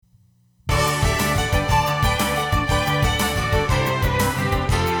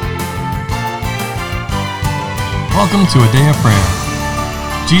Welcome to a day of prayer.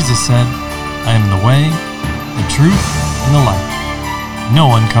 Jesus said, I am the way, the truth, and the life. No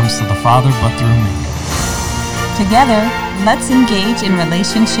one comes to the Father but through me. Together, let's engage in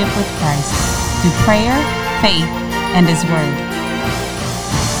relationship with Christ through prayer, faith, and His Word.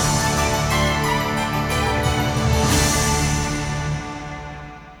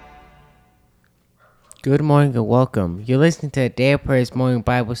 Good morning and welcome. You're listening to a Day of Prayer's morning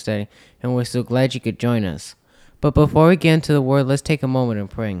Bible study, and we're so glad you could join us. But before we get into the Word, let's take a moment and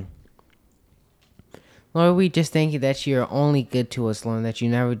pray. Lord, we just thank you that you are only good to us, Lord, that you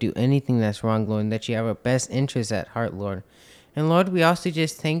never do anything that's wrong, Lord, and that you have our best interests at heart, Lord. And Lord, we also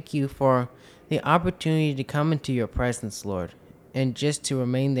just thank you for the opportunity to come into your presence, Lord, and just to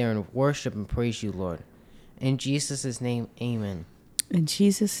remain there and worship and praise you, Lord. In Jesus' name, amen. In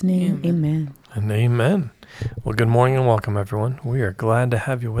Jesus' name, amen. And amen. Well, good morning and welcome, everyone. We are glad to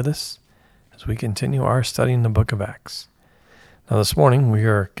have you with us as we continue our study in the book of Acts. Now, this morning, we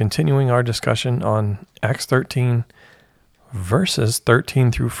are continuing our discussion on Acts 13, verses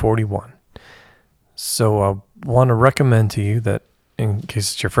 13 through 41. So I want to recommend to you that, in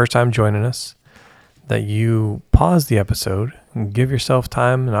case it's your first time joining us, that you pause the episode and give yourself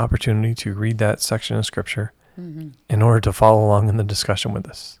time and opportunity to read that section of Scripture in order to follow along in the discussion with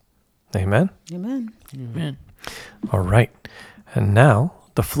us. Amen? Amen. Amen. All right. And now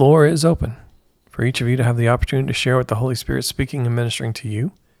the floor is open for each of you to have the opportunity to share what the Holy Spirit is speaking and ministering to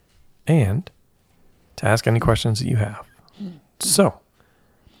you and to ask any questions that you have. So,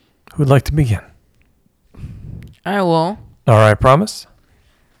 who would like to begin? I will. All right, promise?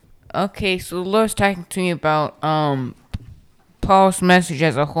 Okay, so the Lord's talking to me about Paul's message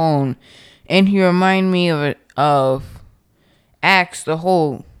as a whole, and He reminded me of Acts, the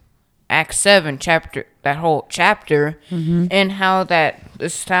whole Acts 7 chapter, that whole chapter, and how that the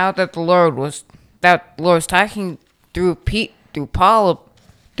style that the Lord was talking through Paul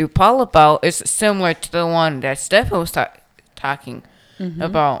about is similar to the one that Stephen was talking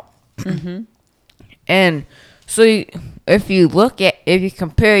about. And so if you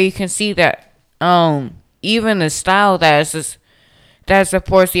compare, you can see that even the style that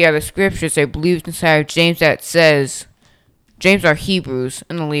supports the other scriptures, I believe inside of James, that says, James are Hebrews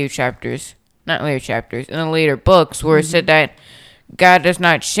in the later chapters, in the later books, where it said that God does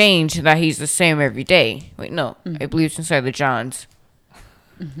not change, that He's the same every day. Wait, no, I believe it's inside the Johns.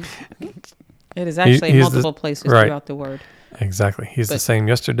 It is actually multiple places right. throughout the Word. Exactly. He's the same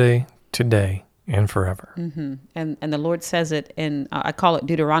yesterday, today, and forever. And the Lord says it in, I call it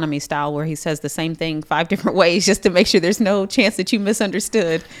Deuteronomy style, where He says the same thing 5 different ways just to make sure there's no chance that you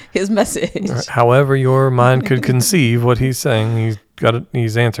misunderstood His message. However your mind could conceive what He's saying,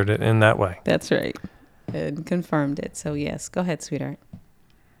 He's answered it in that way. That's right. And confirmed it. So yes, go ahead, sweetheart.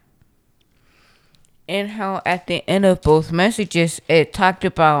 And how at the end of both messages, it talked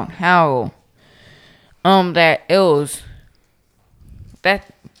about how that it was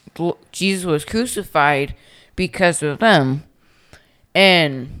that Jesus was crucified because of them.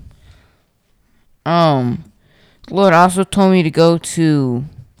 And the Lord also told me to go to,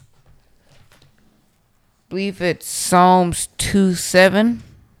 I believe it's Psalms 2:7.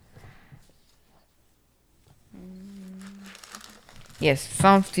 Yes,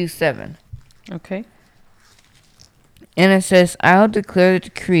 Psalms 2:7. Okay. And it says, I'll declare the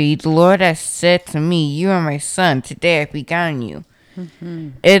decree. The Lord has said to me, you are my son. Today I've begotten you.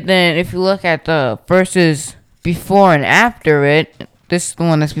 And then if you look at the verses before and after it, this is the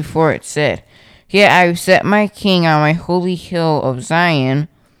one that's before it said, Yet I have set my king on my holy hill of Zion.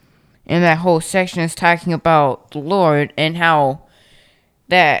 And that whole section is talking about the Lord and how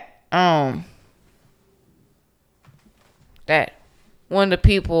that when the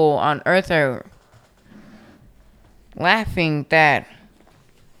people on earth are laughing, that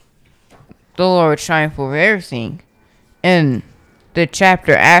the Lord triumphed over everything. And the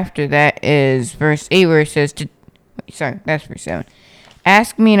chapter after that is verse 8, where it says, that's verse 7.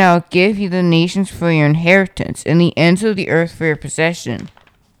 Ask me and I'll give you the nations for your inheritance and the ends of the earth for your possession.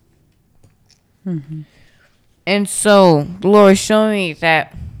 And so the Lord is showing me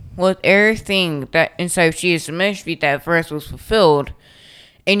that with everything that inside of Jesus' ministry, that verse was fulfilled.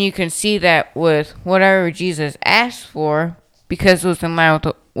 And you can see that with whatever Jesus asked for, because it was in line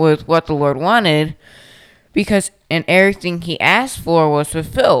with what the Lord wanted, and everything He asked for was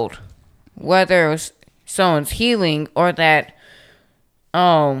fulfilled. Whether it was someone's healing or that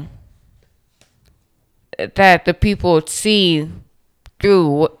the people would see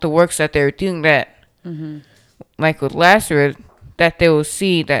through the works that they were doing, that like with Lazarus, that they will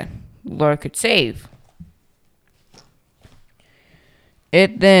see that the Lord could save.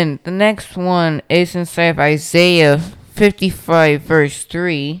 Then the next one is inside of Isaiah 55 verse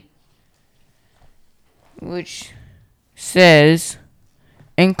 3, which says,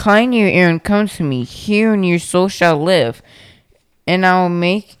 "Incline your ear and come to me, hear and your soul shall live, and I will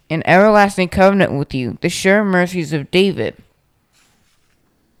make an everlasting covenant with you, the sure mercies of David."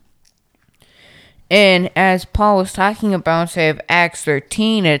 And as Paul was talking about inside of Acts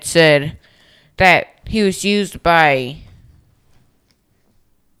 13, it said that he was used by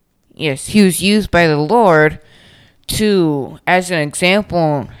the Lord to, as an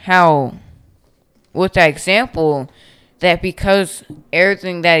example, with that example, that because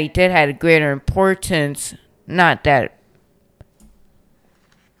everything that he did had a greater importance, not that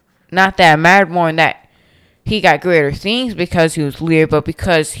mattered more than that he got greater things because he was a leader, but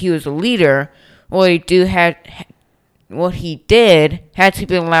because he was a leader, what he did had to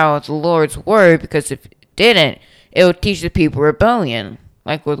be allowed with the Lord's word, because if it didn't, it would teach the people rebellion,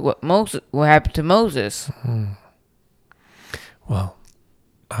 like with what happened to Moses. Well,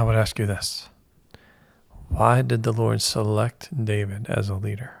 I would ask you this. Why did the Lord select David as a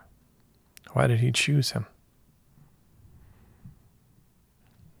leader? Why did he choose him?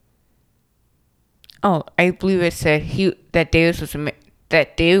 Oh, I believe it said that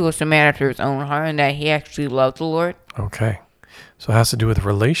David was a man after his own heart, and that he actually loved the Lord. Okay. So it has to do with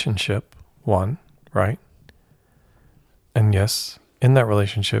relationship, one, right? And yes, in that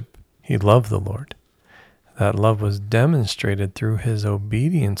relationship, he loved the Lord. That love was demonstrated through his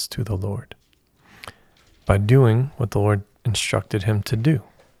obedience to the Lord, by doing what the Lord instructed him to do.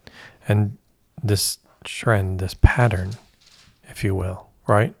 And this trend, this pattern, if you will,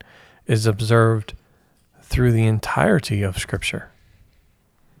 right, is observed through the entirety of Scripture.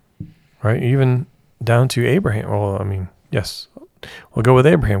 Right? Even down to Abraham. Well, I mean, yes, we'll go with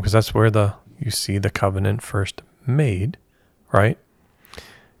Abraham because that's where you see the covenant first made, right?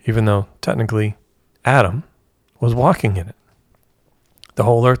 Even though technically Adam was walking in it. The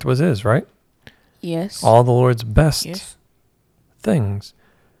whole earth was his, right? Yes. All the Lord's best things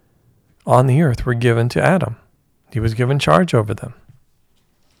on the earth were given to Adam. He was given charge over them.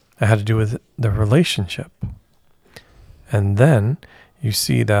 It had to do with the relationship. And then you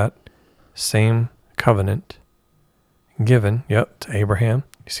see that same covenant given, to Abraham.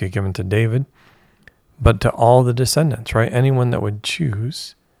 You see it given to David, but to all the descendants, right? Anyone that would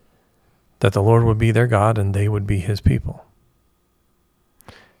choose that the Lord would be their God and they would be his people.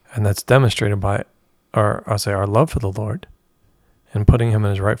 And that's demonstrated by our love for the Lord, and putting him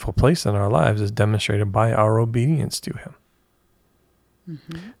in his rightful place in our lives is demonstrated by our obedience to him.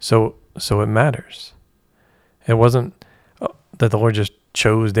 Mm-hmm. So it matters. It wasn't that the Lord just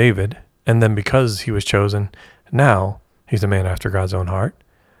chose David, and then because he was chosen, now he's a man after God's own heart.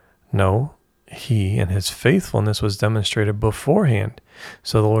 No, he and his faithfulness was demonstrated beforehand.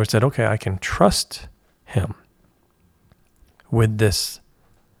 So the Lord said, okay, I can trust him with this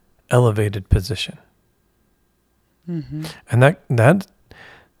elevated position. Mm-hmm. And that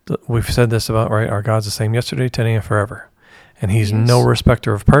we've said this about, right? Our God's the same yesterday, today, and forever. And he's no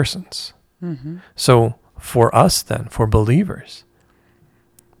respecter of persons. Mm-hmm. So for us then, for believers,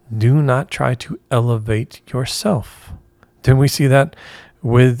 do not try to elevate yourself. Didn't we see that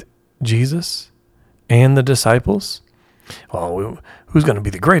with Jesus and the disciples? Oh, who's going to be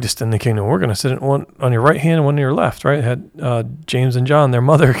the greatest in the kingdom? We're going to sit one on your right hand and one on your left, right? Had James and John, their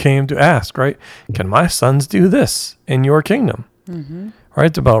mother, came to ask, right? Can my sons do this in your kingdom? Mm-hmm. Right?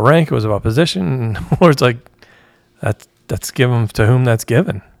 It's about rank. It was about position. And the Lord's like, that's given to whom that's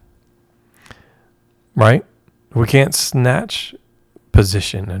given. Right? We can't snatch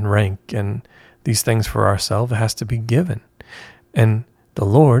position and rank and these things for ourselves. It has to be given. And the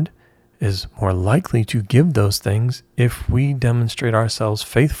Lord is more likely to give those things if we demonstrate ourselves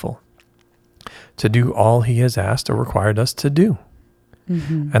faithful to do all he has asked or required us to do.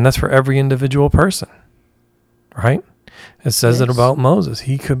 Mm-hmm. And that's for every individual person, right? It says it about Moses.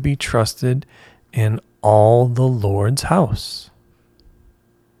 He could be trusted in all the Lord's house.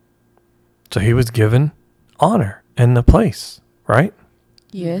 So he was given honor in the place, right?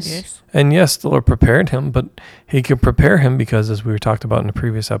 Yes. And yes, the Lord prepared him, but he could prepare him because, as we were talked about in the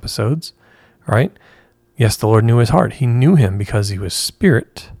previous episodes, right? Yes, the Lord knew his heart. He knew him because he was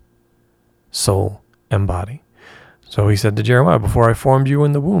spirit, soul, and body. So he said to Jeremiah, before I formed you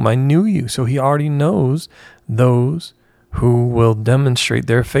in the womb, I knew you. So he already knows those who will demonstrate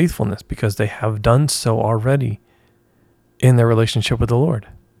their faithfulness because they have done so already in their relationship with the Lord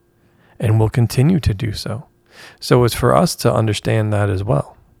and will continue to do so. So it's for us to understand that as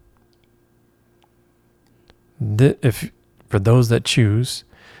well. If for those that choose,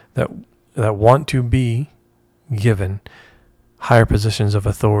 that want to be given higher positions of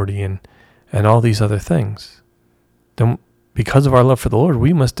authority and all these other things, then because of our love for the Lord,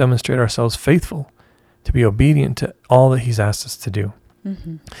 we must demonstrate ourselves faithful to be obedient to all that he's asked us to do.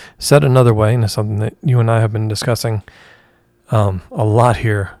 Mm-hmm. Said another way, and it's something that you and I have been discussing a lot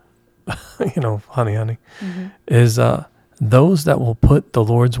here, honey, Mm-hmm. is those that will put the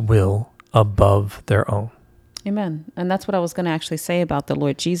Lord's will above their own. Amen. And that's what I was going to actually say about the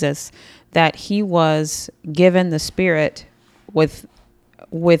Lord Jesus, that he was given the Spirit with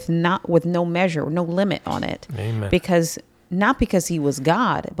no measure, no limit on it. Amen. Not because he was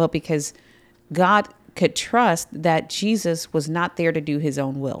God, but because God could trust that Jesus was not there to do his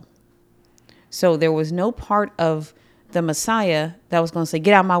own will. So there was no part of the Messiah that was going to say,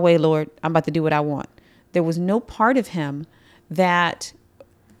 get out of my way, Lord, I'm about to do what I want. There was no part of him that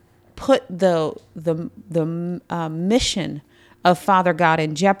put the mission of Father God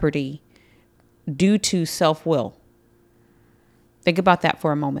in jeopardy due to self-will. Think about that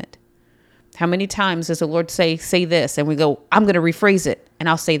for a moment. How many times does the Lord say this, and we go, I'm going to rephrase it, and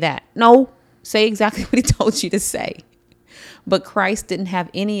I'll say that. No, say exactly what he told you to say. But Christ didn't have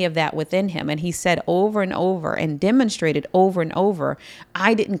any of that within him. And he said over and over and demonstrated over and over,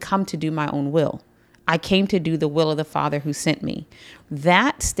 I didn't come to do my own will. I came to do the will of the Father who sent me.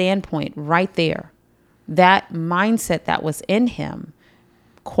 That standpoint right there, that mindset that was in him,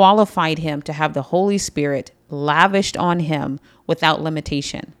 qualified him to have the Holy Spirit lavished on him without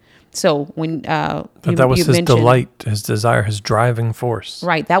limitation. So when that was his delight, his desire, his driving force.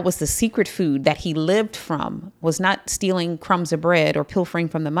 Right. That was the secret food that he lived from, was not stealing crumbs of bread or pilfering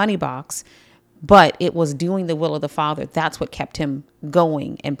from the money box, but it was doing the will of the Father. That's what kept him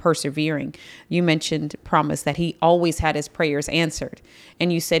going and persevering. You mentioned, Promise, that he always had his prayers answered.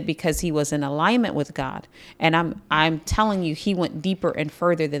 And you said because he was in alignment with God. And I'm telling you, he went deeper and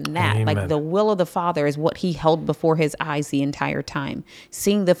further than that. Amen. Like the will of the Father is what he held before his eyes the entire time.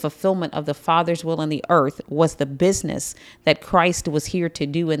 Seeing the fulfillment of the Father's will in the earth was the business that Christ was here to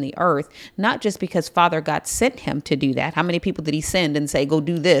do in the earth, not just because Father God sent him to do that. How many people did he send and say, go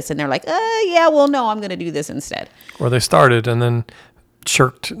do this? And they're like, yeah, well, no, I'm going to do this instead. Or they started and then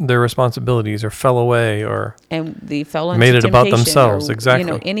shirked their responsibilities or fell away and they fell into made it about temptation themselves. or,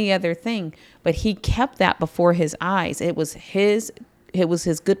 Exactly. Any other thing. But he kept that before his eyes. It was his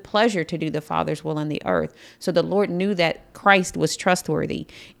good pleasure to do the Father's will on the earth. So the Lord knew that Christ was trustworthy.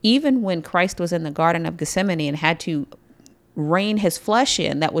 Even when Christ was in the Garden of Gethsemane and had to rein his flesh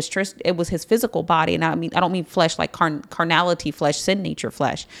in, it was his physical body. And I don't mean flesh like carnality flesh, sin nature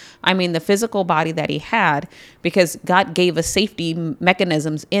flesh. I mean the physical body that he had, because God gave us safety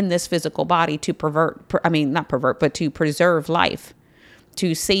mechanisms in this physical body to to preserve life,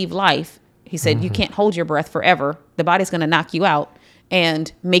 to save life. He said, You can't hold your breath forever. The body's going to knock you out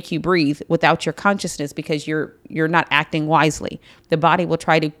and make you breathe without your consciousness because you're not acting wisely. The body will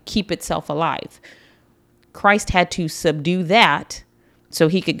try to keep itself alive. Christ had to subdue that so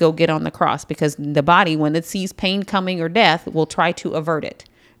he could go get on the cross, because the body, when it sees pain coming or death, will try to avert it.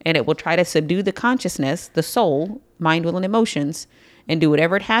 And it will try to subdue the consciousness, the soul, mind, will, and emotions, and do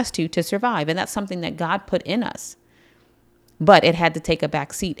whatever it has to survive. And that's something that God put in us. But it had to take a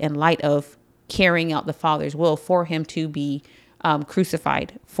back seat in light of carrying out the Father's will for him to be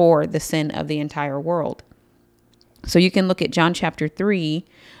crucified for the sin of the entire world. So you can look at John chapter 3.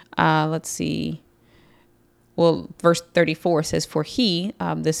 Let's see. Well, verse 34 says, for he,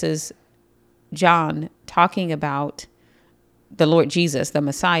 this is John talking about the Lord Jesus, the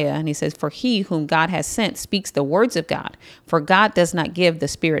Messiah. And he says, for he whom God has sent speaks the words of God, for God does not give the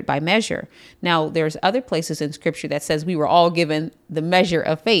Spirit by measure. Now, there's other places in Scripture that says we were all given the measure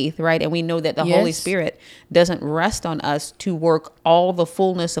of faith, right? And we know that the Holy Spirit doesn't rest on us to work all the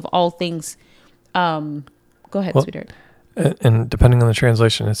fullness of all things. Go ahead, sweetheart. And depending on the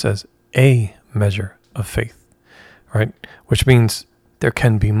translation, it says a measure of faith. Right, which means there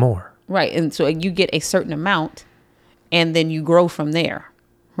can be more. Right, and so you get a certain amount, and then you grow from there,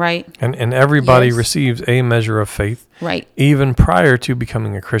 right? And everybody receives a measure of faith, right? Even prior to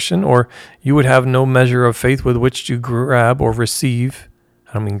becoming a Christian, or you would have no measure of faith with which to grab or receive.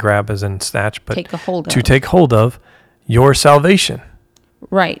 I don't mean grab as in snatch, but take hold of your salvation.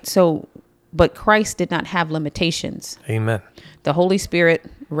 Right. So, but Christ did not have limitations. Amen. The Holy Spirit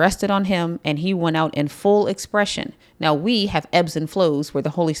rested on him and he went out in full expression. Now we have ebbs and flows where the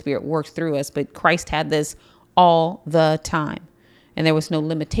Holy Spirit works through us, but Christ had this all the time. And there was no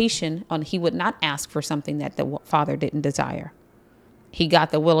limitation on, he would not ask for something that the Father didn't desire. He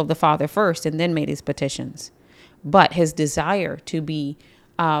got the will of the Father first and then made his petitions. But his desire to be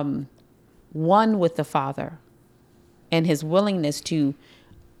one with the Father and his willingness to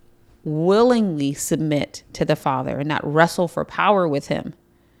willingly submit to the Father and not wrestle for power with him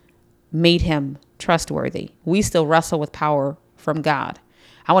made him trustworthy. We still wrestle with power from God.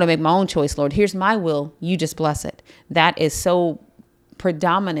 I want to make my own choice, Lord. Here's my will. You just bless it. That is so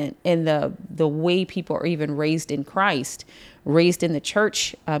predominant in the way people are even raised in Christ, raised in the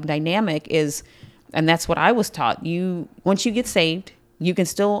church dynamic is, and that's what I was taught. Once you get saved, you can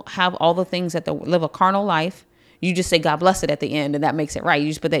still have all the things live a carnal life. You just say, God bless it at the end, and that makes it right. You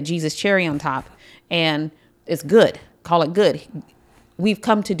just put that Jesus cherry on top, and it's good. Call it good. We've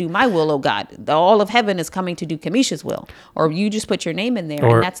come to do my will, oh God. All of heaven is coming to do Kamisha's will. Or you just put your name in there,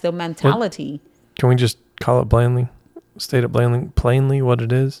 and that's the mentality. Can we just call it plainly? State it plainly what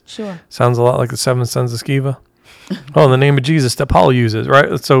it is? Sure. Sounds a lot like the seven sons of Sceva. Oh, in the name of Jesus that Paul uses,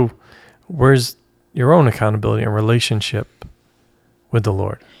 right? So where's your own accountability and relationship with the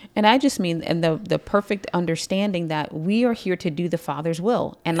Lord? And I just mean, and the perfect understanding that we are here to do the Father's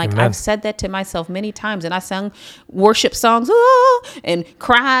will. And like, Amen. I've said that to myself many times, and I sung worship songs, and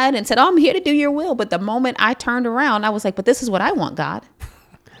cried and said, I'm here to do your will. But the moment I turned around, I was like, but this is what I want, God.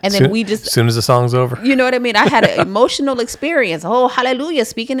 And then as soon as the song's over, you know what I mean? I had an emotional experience. Oh, hallelujah.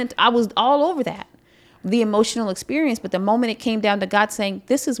 I was all over that, the emotional experience. But the moment it came down to God saying,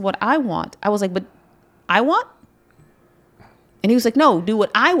 this is what I want, I was like, but I want? And he was like, no, do what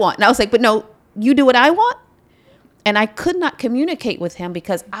I want. And I was like, but no, you do what I want? And I could not communicate with him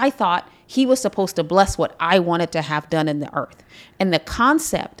because I thought he was supposed to bless what I wanted to have done in the earth. And the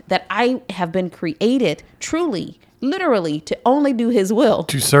concept that I have been created truly, literally, to only do his will.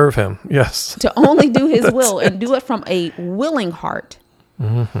 To serve him, yes. To only do his will and do it from a willing heart.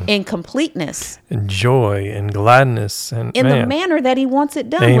 In completeness. And joy and gladness. And in the manner that he wants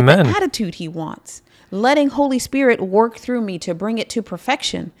it done. Amen. With the attitude he wants. Letting Holy Spirit work through me to bring it to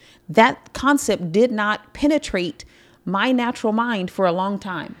perfection. That concept did not penetrate my natural mind for a long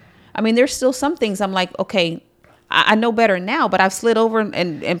time. I mean, there's still some things I'm like, okay, I know better now, but I've slid over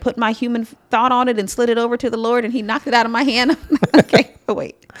and put my human thought on it and slid it over to the Lord, and he knocked it out of my hand. Okay,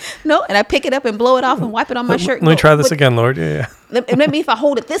 wait. No, and I pick it up and blow it off and wipe it on my shirt. Let me try this again, Lord. Yeah. Let me, if I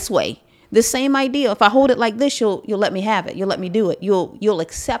hold it this way, the same idea. If I hold it like this, you'll let me have it. You'll let me do it. You'll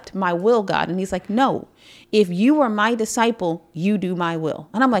accept my will, God. And he's like, no, if you are my disciple, you do my will.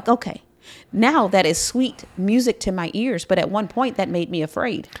 And I'm like, okay, now that is sweet music to my ears. But at one point that made me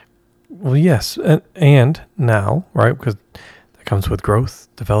afraid. Well, yes. And now, right, because that comes with growth,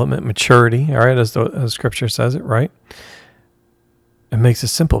 development, maturity, all right, as scripture says it, right? It makes it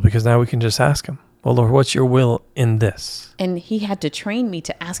simple because now we can just ask him, well, Lord, what's your will in this? And he had to train me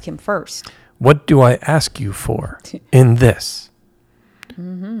to ask him first. What do I ask you for in this?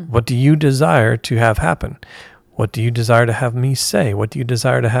 What do you desire to have happen? What do you desire to have me say? What do you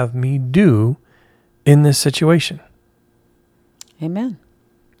desire to have me do in this situation? Amen.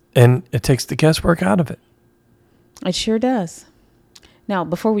 And it takes the guesswork out of it. It sure does. Now,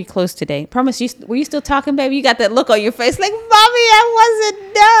 before we close today, promise were you still talking, baby? You got that look on your face like, Mommy, I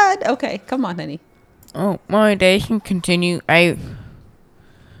wasn't done. Okay, come on, honey. Oh, my day can continue. That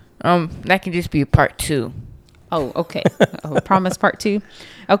can just be part 2. Oh, okay. Promise part 2.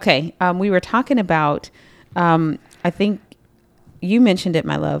 Okay. We were talking about, I think you mentioned it,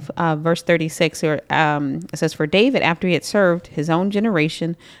 my love, verse 36, where it says, for David, after he had served his own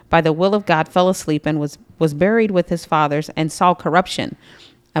generation, by the will of God, fell asleep and was buried with his fathers and saw corruption.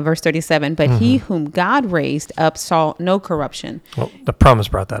 Verse 37, but he whom God raised up saw no corruption. Well, the promise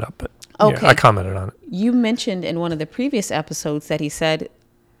brought that up, but okay. Yeah, I commented on it. You mentioned in one of the previous episodes that he said,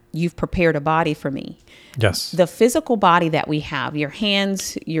 you've prepared a body for me. Yes. The physical body that we have, your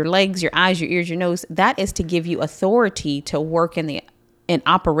hands, your legs, your eyes, your ears, your nose, that is to give you authority to work and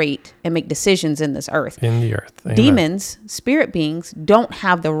operate and make decisions in this earth. In the earth. Amen. Demons, spirit beings, don't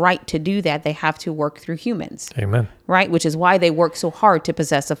have the right to do that. They have to work through humans. Amen. Right? Which is why they work so hard to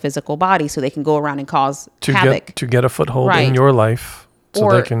possess a physical body so they can go around and cause havoc. To get a foothold in your life so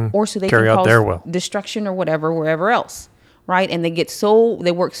they can carry out their will. Destruction or whatever, wherever else. Right. And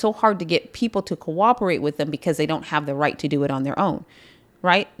they work so hard to get people to cooperate with them because they don't have the right to do it on their own.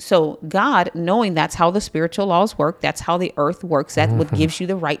 Right. So God, knowing that's how the spiritual laws work, that's how the earth works. That's what gives you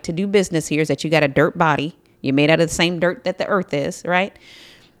the right to do business here is that you got a dirt body. You're made out of the same dirt that the earth is. Right.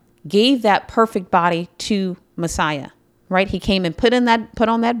 Gave that perfect body to Messiah. Right. He came and put on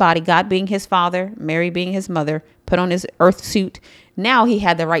that body, God being his father, Mary being his mother, put on his earth suit. Now he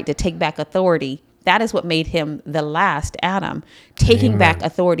had the right to take back authority. That is what made him the last Adam, taking back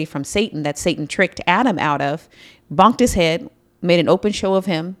authority from Satan that Satan tricked Adam out of, bonked his head, made an open show of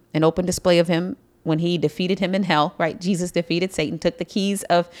him, an open display of him, when he defeated him in hell, right? Jesus defeated Satan, took the keys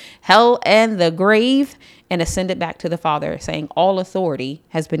of hell and the grave and ascended back to the Father, saying, all authority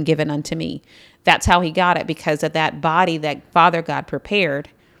has been given unto me. That's how he got it, because of that body that Father God prepared,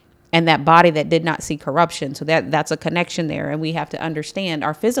 and that body that did not see corruption. So that's a connection there. And we have to understand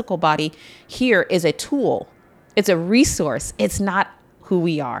our physical body here is a tool. It's a resource. It's not who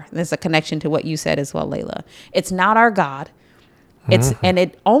we are. There's a connection to what you said as well, Layla. It's not our God. And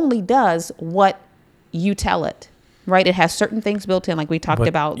it only does what you tell it, right? It has certain things built in, like we talked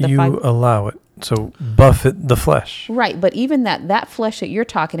about. You allow it. So buffet the flesh. Right. But even that flesh that you're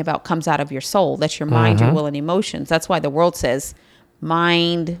talking about comes out of your soul. That's your mind, your will, and emotions. That's why the world says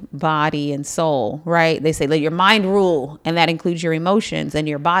mind, body, and soul, right? They say let your mind rule, and that includes your emotions, and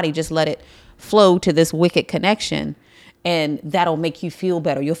your body just let it flow to this wicked connection, and that'll make you feel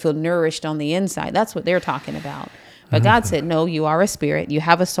better. You'll feel nourished on the inside. That's what they're talking about. But God said, no, you are a spirit, you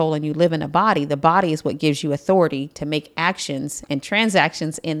have a soul, and you live in a body. The body is what gives you authority to make actions and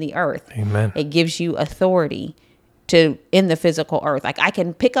transactions in the earth. Amen. It gives you authority in the physical earth. Like I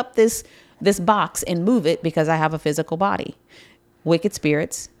can pick up this box and move it because I have a physical body. Wicked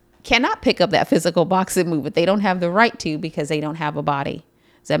spirits cannot pick up that physical box and move it. They don't have the right to, because they don't have a body.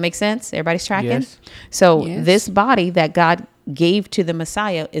 Does that make sense? Everybody's tracking? Yes. So Yes. this body that God gave to the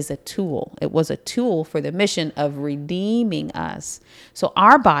Messiah is a tool. It was a tool for the mission of redeeming us. So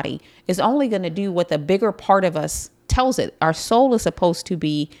our body is only going to do what the bigger part of us tells it. Our soul is supposed to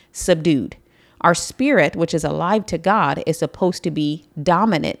be subdued. Our spirit, which is alive to God, is supposed to be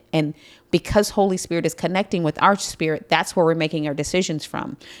dominant. And because Holy Spirit is connecting with our spirit, that's where we're making our decisions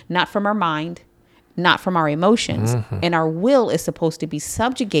from, not from our mind, not from our emotions. And our will is supposed to be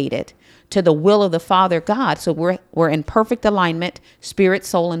subjugated to the will of the Father God. So we're in perfect alignment, spirit,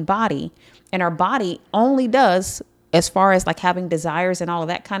 soul, and body. And our body only does, as far as like having desires and all of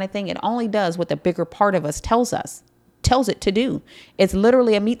that kind of thing, it only does what the bigger part of us tells it to do. It's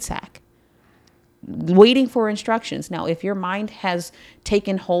literally a meat sack, waiting for instructions. Now, if your mind has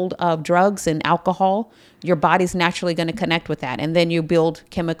taken hold of drugs and alcohol, your body's naturally going to connect with that. And then you build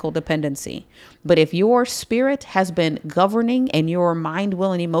chemical dependency. But if your spirit has been governing and your mind,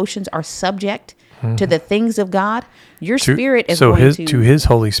 will, and emotions are subject to the things of God, your spirit is going to his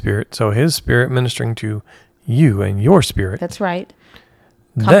Holy Spirit. So his spirit ministering to you and your spirit. That's right.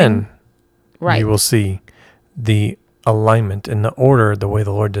 Then Right. you will see the alignment and the order, the way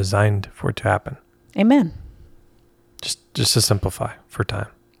the Lord designed for it to happen. Amen. Just to simplify for time.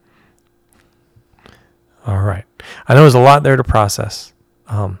 All right. I know there's a lot there to process.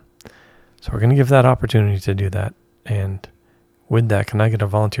 So we're going to give that opportunity to do that. And with that, can I get a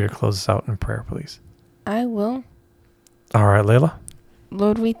volunteer to close us out in prayer, please? I will. All right, Layla.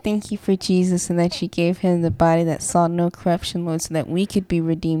 Lord, we thank you for Jesus and that you gave him the body that saw no corruption, Lord, so that we could be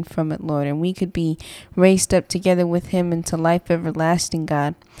redeemed from it, Lord, and we could be raised up together with him into life everlasting,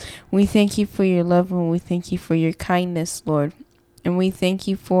 God. We thank you for your love and we thank you for your kindness, Lord. And we thank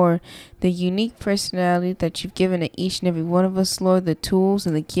you for the unique personality that you've given to each and every one of us, Lord, the tools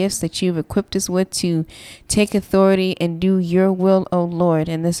and the gifts that you've equipped us with to take authority and do your will, O Lord,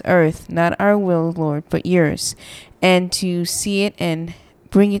 in this earth. Not our will, Lord, but yours. And to see it and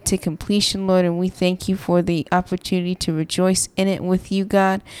bring it to completion, Lord. And we thank you for the opportunity to rejoice in it with you,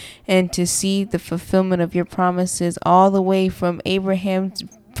 God, and to see the fulfillment of your promises all the way from Abraham,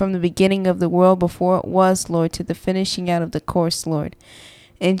 from the beginning of the world before it was, Lord, to the finishing out of the course, Lord.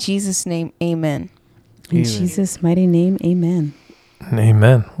 In Jesus' name, amen. In Jesus' mighty name, amen.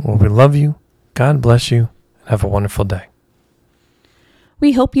 Amen. Well, we love you. God bless you. And have a wonderful day.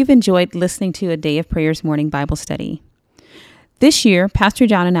 We hope you've enjoyed listening to a Day of Prayers morning Bible study. This year, Pastor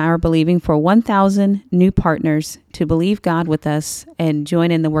John and I are believing for 1,000 new partners to believe God with us and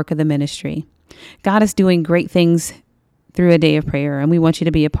join in the work of the ministry. God is doing great things through a day of prayer, and we want you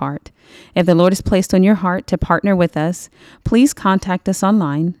to be a part. If the Lord has placed on your heart to partner with us, please contact us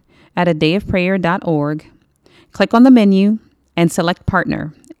online at adayofprayer.org. Click on the menu and select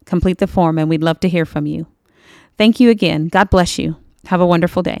partner. Complete the form, and we'd love to hear from you. Thank you again. God bless you. Have a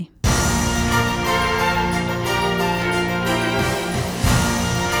wonderful day.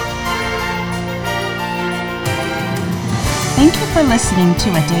 Thank you for listening to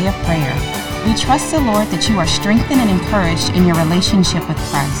A Day of Prayer. We trust the Lord that you are strengthened and encouraged in your relationship with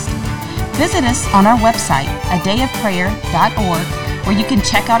Christ. Visit us on our website, adayofprayer.org, where you can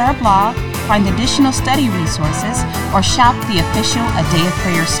check out our blog, find additional study resources, or shop the official A Day of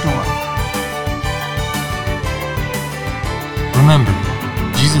Prayer store. Remember,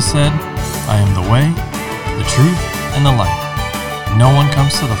 Jesus said, I am the way, the truth, and the life. No one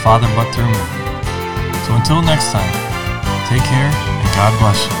comes to the Father but through me. So until next time, take care and God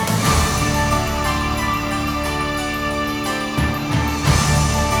bless you.